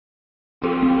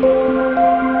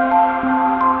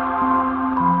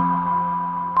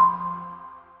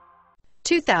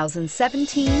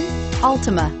2017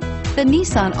 Altima. The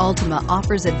Nissan Altima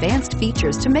offers advanced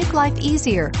features to make life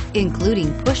easier,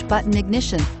 including push-button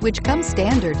ignition, which comes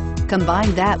standard.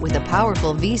 Combine that with a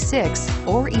powerful V6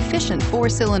 or efficient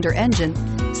 4-cylinder engine,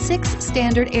 6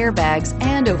 standard airbags,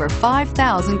 and over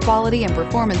 5,000 quality and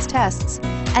performance tests,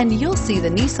 and you'll see the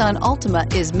Nissan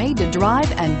Altima is made to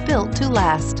drive and built to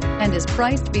last, and is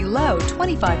priced below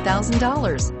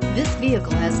 $25,000. This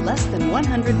vehicle has less than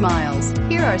 100 miles.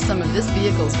 Here are some of this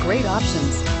vehicle's great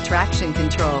options: traction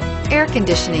control, air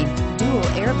conditioning, dual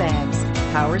airbags,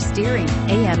 power steering,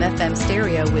 AM/FM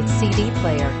stereo with CD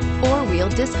player, 4-wheel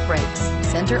disc brakes,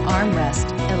 center armrest,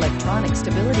 electronic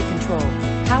stability control,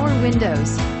 power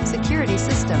windows, security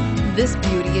system. This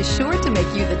beauty is sure to make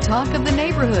you the talk of the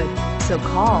neighborhood. So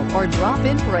call or drop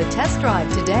in for a test drive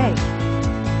today.